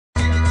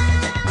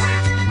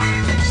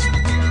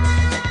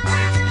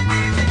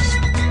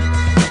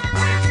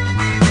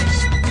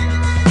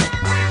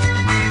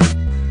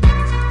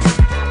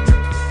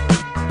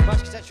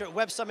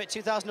Web Summit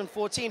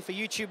 2014 for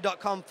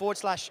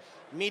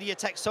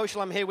youtube.com/MediaTech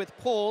Social. I'm here with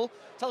Paul.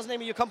 Tell us the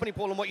name of your company,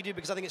 Paul, and what you do,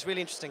 because I think it's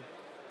really interesting.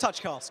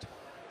 TouchCast.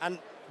 And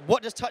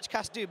what does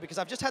TouchCast do? Because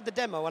I've just had the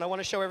demo, and I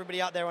want to show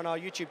everybody out there on our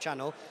YouTube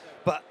channel.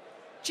 But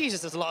Jesus,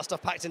 there's a lot of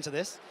stuff packed into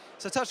this.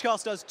 So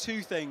TouchCast does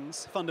two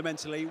things,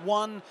 fundamentally.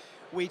 One,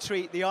 we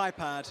treat the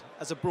iPad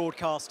as a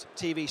broadcast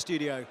TV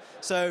studio.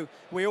 So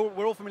we're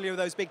all familiar with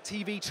those big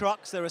TV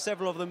trucks. There are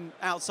several of them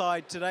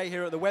outside today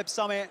here at the Web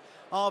Summit.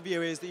 Our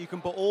view is that you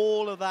can put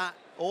all of that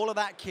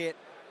kit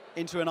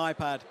into an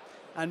iPad.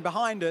 And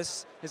behind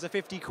us is a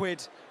 50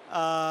 quid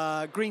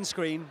green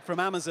screen from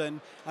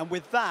Amazon. And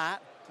with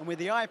that, and with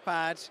the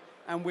iPad,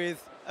 and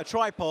with a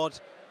tripod,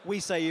 we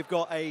say you've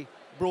got a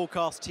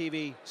broadcast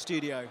TV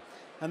studio.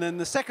 And then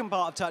the second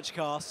part of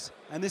TouchCast,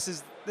 and this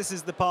is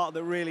the part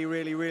that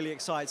really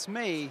excites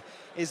me,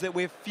 is that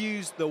we've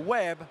fused the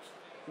web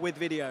with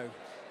video.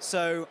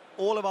 So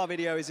all of our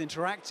video is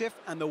interactive,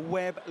 and the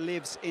web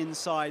lives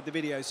inside the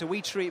video. So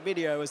we treat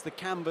video as the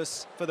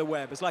canvas for the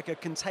web. It's like a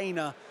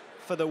container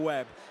for the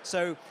web.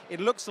 So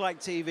it looks like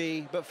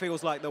TV, but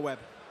feels like the web.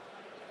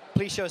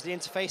 Please show us the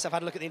interface. I've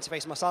had a look at the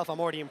interface myself. I'm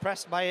already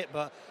impressed by it,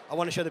 but I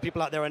want to show the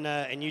people out there in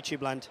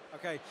YouTube land.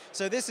 Okay,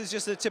 so this is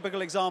just a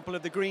typical example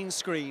of the green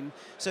screen.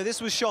 So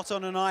this was shot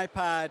on an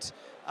iPad,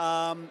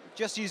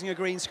 just using a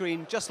green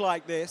screen, just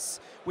like this.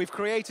 We've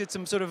created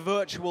some sort of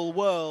virtual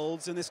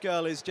worlds, and this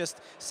girl is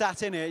just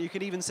sat in it. You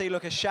can even see,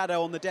 look, a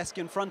shadow on the desk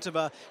in front of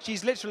her.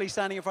 She's literally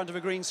standing in front of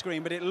a green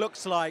screen, but it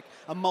looks like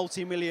a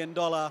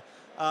multi-million-dollar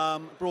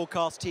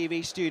broadcast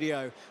TV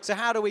studio. So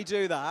how do we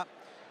do that?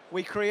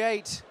 We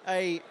create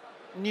a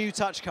new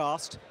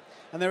TouchCast,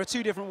 and there are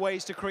two different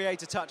ways to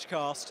create a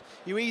TouchCast.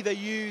 You either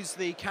use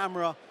the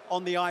camera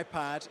on the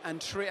iPad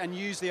and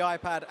use the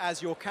iPad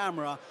as your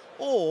camera,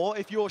 or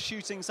if you're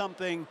shooting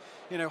something,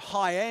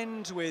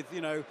 high-end with,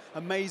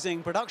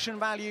 amazing production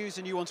values,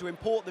 and you want to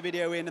import the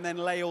video in and then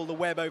lay all the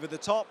web over the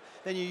top,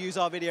 then you use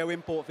our video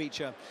import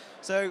feature.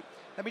 So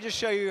let me just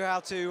show you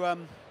how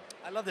to...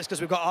 I love this because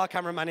we've got our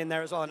cameraman in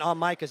there as well, and our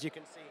mic, as you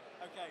can see.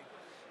 Okay,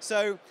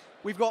 so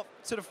we've got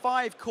sort of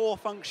 5 core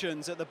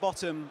functions at the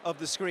bottom of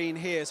the screen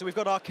here. So we've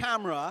got our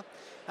camera,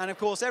 and of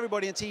course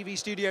everybody in a TV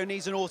studio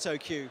needs an auto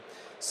cue.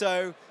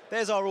 So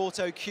there's our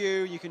auto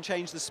cue. You can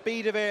change the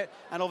speed of it,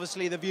 and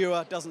obviously the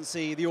viewer doesn't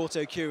see the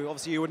auto cue.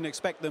 Obviously you wouldn't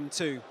expect them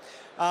to.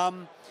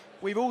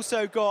 We've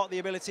also got the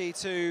ability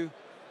to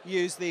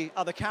use the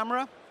other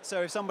camera.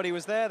 So if somebody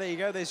was there you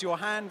go, there's your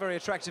hand, very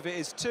attractive it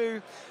is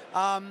too.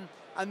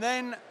 And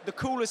then the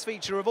coolest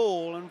feature of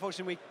all,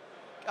 unfortunately,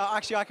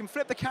 actually I can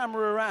flip the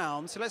camera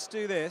around, so let's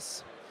do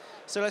this.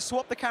 So let's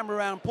swap the camera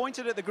around, point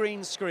it at the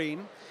green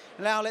screen.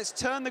 Now let's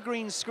turn the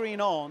green screen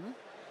on.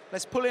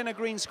 Let's pull in a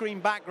green screen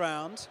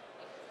background,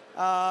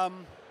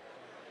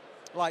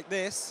 like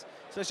this.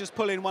 So let's just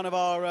pull in one of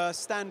our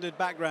standard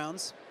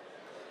backgrounds.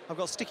 I've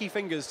got sticky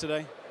fingers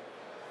today.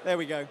 There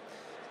we go.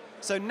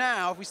 So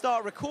now if we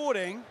start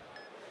recording,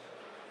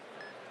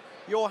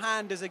 your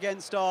hand is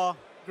against our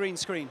green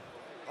screen.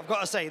 I've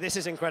got to say, this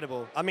is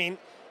incredible. I mean,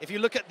 if you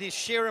look at the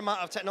sheer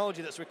amount of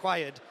technology that's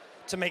required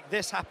to make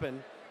this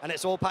happen, and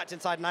it's all packed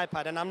inside an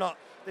iPad, and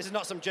this is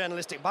not some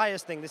journalistic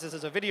bias thing, this is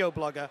as a video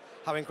blogger,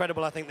 how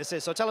incredible I think this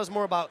is. So tell us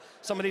more about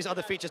some of these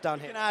other features down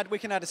here. We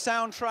can add a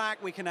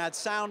soundtrack, we can add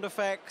sound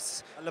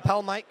effects. A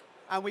lapel mic.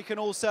 And we can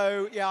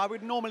also, I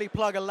would normally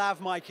plug a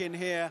lav mic in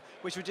here,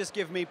 which would just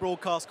give me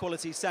broadcast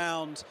quality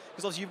sound.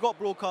 Because obviously you've got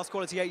broadcast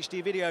quality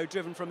HD video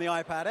driven from the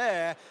iPad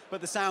Air,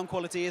 but the sound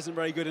quality isn't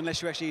very good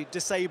unless you actually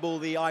disable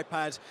the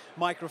iPad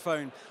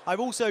microphone.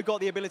 I've also got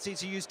the ability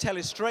to use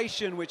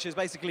telestration, which is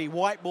basically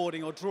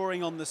whiteboarding or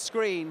drawing on the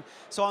screen.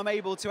 So I'm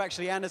able to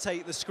actually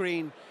annotate the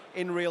screen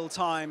in real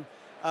time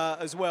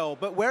as well.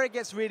 But where it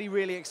gets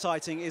really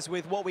exciting is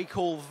with what we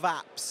call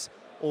VAPs,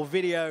 or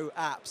video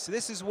apps. So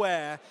this is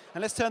where,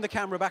 and let's turn the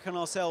camera back on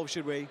ourselves,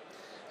 should we?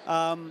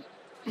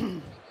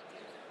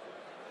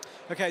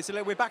 Okay,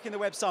 so we're back in the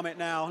Web Summit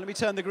now. Let me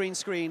turn the green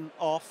screen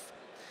off.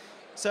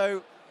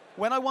 So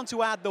when I want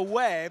to add the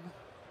web,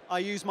 I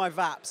use my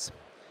VAPs.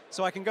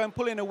 So I can go and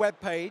pull in a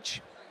web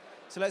page.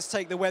 So let's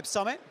take the Web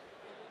Summit.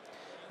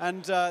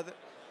 And the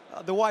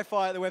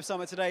Wi-Fi at the Web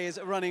Summit today is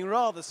running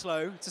rather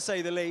slow, to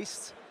say the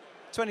least.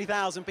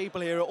 20,000 people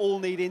here all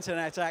need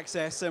internet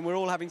access, and we're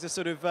all having to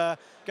sort of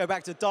go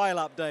back to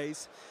dial-up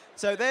days.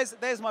 So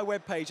there's my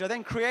web page. I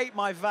then create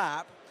my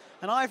VAP,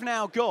 and I've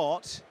now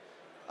got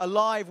a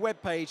live web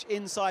page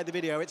inside the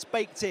video. It's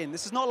baked in.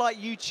 This is not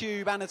like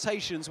YouTube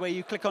annotations where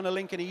you click on a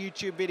link in a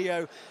YouTube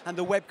video and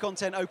the web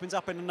content opens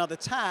up in another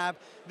tab.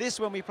 This,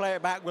 when we play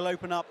it back, will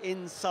open up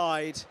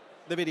inside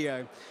the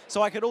video.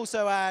 So I could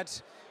also add,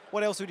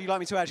 what else would you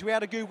like me to add? Should we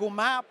add a Google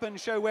map and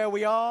show where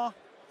we are?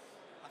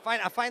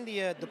 I find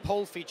the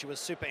poll feature was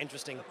super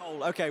interesting. The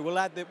poll. Okay, we'll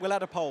add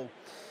a poll.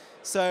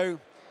 So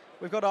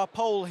we've got our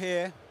poll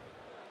here.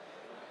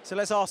 So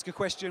let's ask a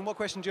question. What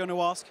question do you want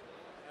to ask?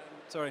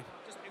 Sorry.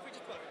 If we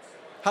just put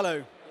hello.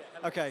 Yeah,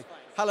 hello. Okay.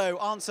 Hello.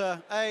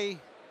 Answer A,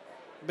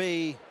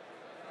 B,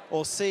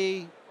 or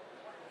C.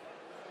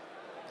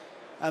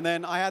 And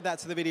then I add that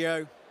to the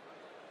video.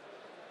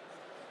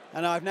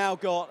 And I've now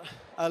got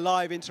a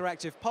live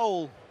interactive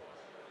poll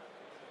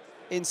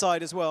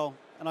inside as well.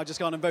 And I've just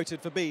gone and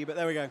voted for B, but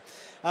there we go.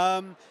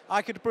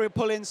 I could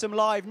pull in some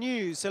live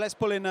news. So let's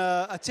pull in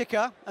a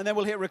ticker, and then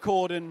we'll hit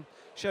record and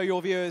show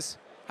your viewers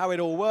how it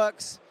all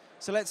works.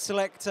 So let's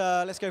select,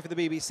 let's go for the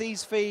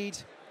BBC's feed.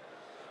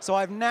 So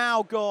I've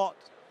now got,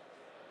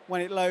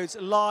 when it loads,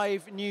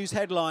 live news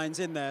headlines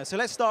in there. So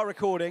let's start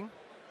recording.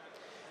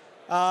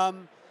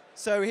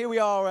 So here we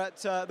are at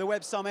the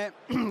Web Summit.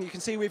 You can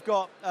see we've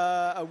got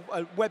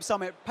a Web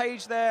Summit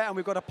page there, and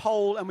we've got a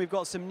poll, and we've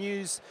got some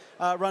news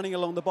running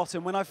along the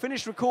bottom. When I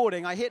finish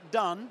recording, I hit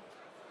done.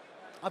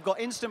 I've got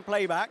instant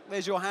playback.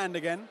 There's your hand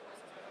again.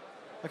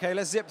 Okay,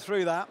 let's zip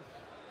through that.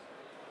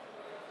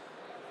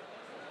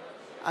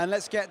 And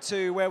let's get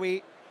to where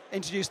we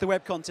introduce the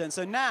web content.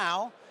 So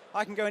now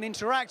I can go and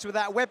interact with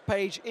that web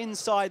page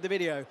inside the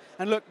video.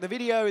 And look, the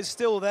video is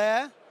still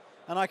there,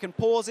 and I can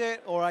pause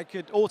it, or I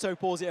could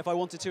auto-pause it if I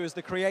wanted to as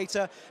the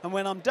creator. And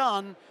when I'm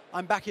done,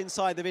 I'm back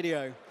inside the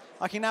video.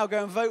 I can now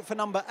go and vote for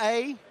number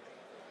A.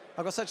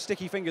 I've got such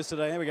sticky fingers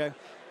today. There we go.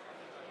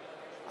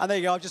 And there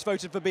you go. I've just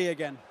voted for B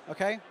again.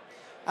 Okay?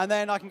 And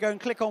then I can go and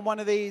click on one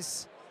of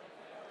these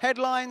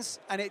headlines,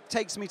 and it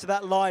takes me to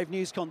that live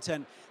news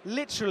content.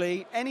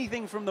 Literally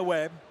anything from the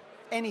web,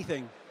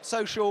 anything.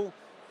 Social,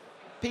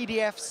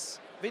 PDFs,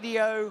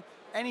 video,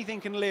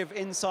 anything can live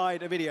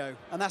inside a video.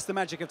 And that's the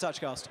magic of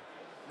TouchCast.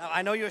 Now,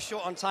 I know you're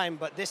short on time,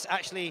 but this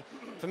actually,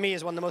 for me,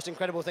 is one of the most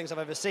incredible things I've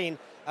ever seen.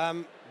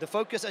 The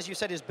focus, as you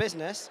said, is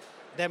business.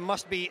 There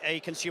must be a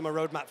consumer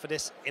roadmap for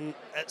this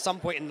at some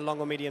point in the long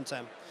or medium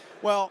term.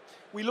 Well,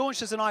 we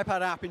launched as an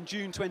iPad app in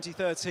June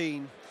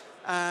 2013,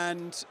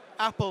 and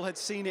Apple had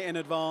seen it in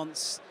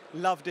advance,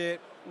 loved it,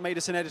 made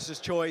us an editor's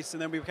choice,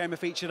 and then we became a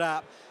featured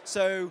app.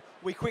 So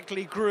we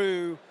quickly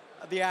grew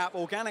the app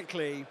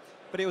organically,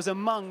 but it was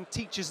among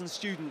teachers and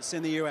students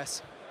in the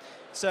US.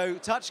 So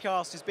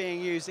TouchCast is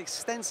being used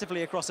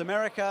extensively across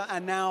America,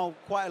 and now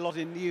quite a lot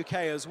in the UK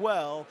as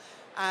well,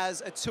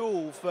 as a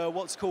tool for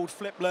what's called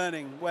flipped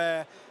learning,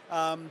 where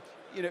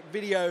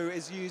video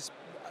is used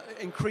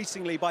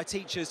increasingly by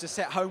teachers to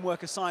set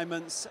homework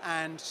assignments,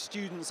 and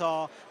students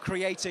are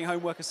creating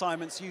homework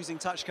assignments using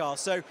TouchCast.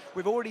 So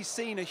we've already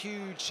seen a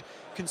huge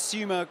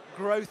consumer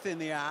growth in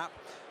the app.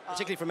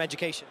 Particularly from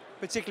education.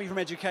 Particularly from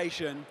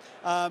education.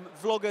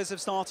 Vloggers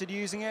have started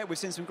using it. We've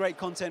seen some great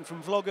content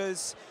from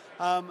vloggers.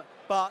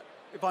 But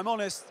if I'm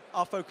honest,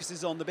 our focus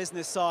is on the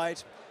business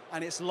side,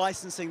 and it's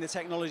licensing the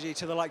technology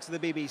to the likes of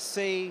the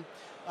BBC.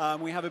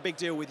 We have a big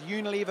deal with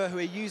Unilever, who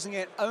are using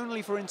it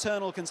only for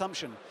internal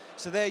consumption.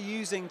 So they're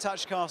using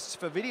TouchCast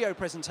for video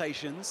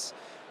presentations,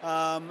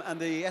 and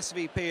the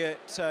SVP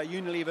at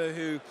Unilever,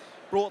 who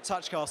brought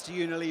TouchCast to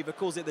Unilever,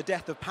 calls it the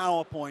death of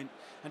PowerPoint,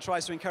 and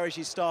tries to encourage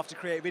his staff to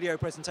create video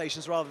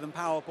presentations rather than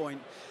PowerPoint.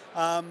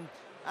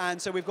 And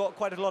so we've got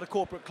quite a lot of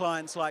corporate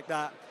clients like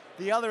that.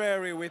 The other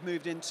area we've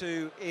moved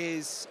into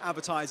is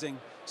advertising.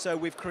 So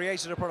we've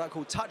created a product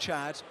called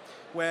TouchAd,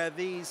 where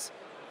these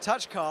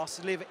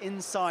TouchCasts live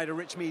inside a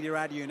rich media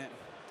ad unit.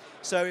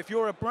 So if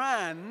you're a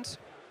brand,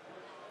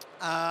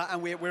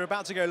 and we're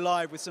about to go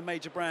live with some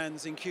major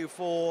brands in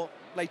Q4,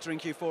 later in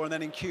Q4 and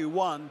then in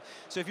Q1.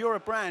 So if you're a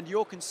brand,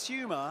 your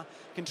consumer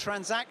can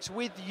transact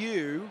with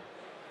you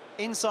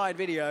inside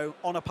video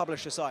on a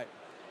publisher site.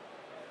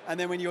 And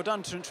then when you're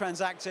done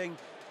transacting,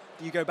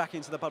 you go back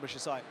into the publisher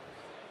site.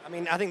 I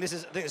mean, I think this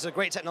is a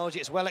great technology.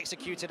 It's well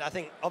executed. I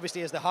think,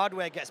 obviously, as the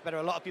hardware gets better,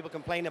 a lot of people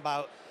complain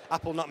about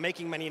Apple not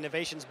making many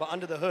innovations, but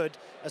under the hood,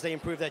 as they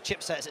improve their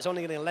chipsets, it's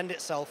only going to lend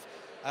itself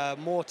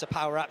more to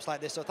power apps like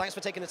this. So thanks for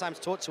taking the time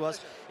to talk to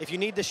us. If you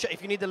need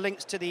the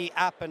links to the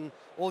app and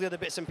all the other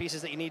bits and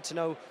pieces that you need to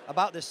know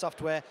about this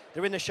software,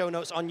 they're in the show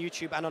notes on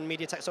YouTube and on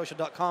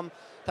MediaTekSocial.com.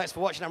 Thanks for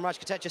watching. I'm Raj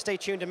Katecha. Stay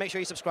tuned and make sure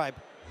you subscribe.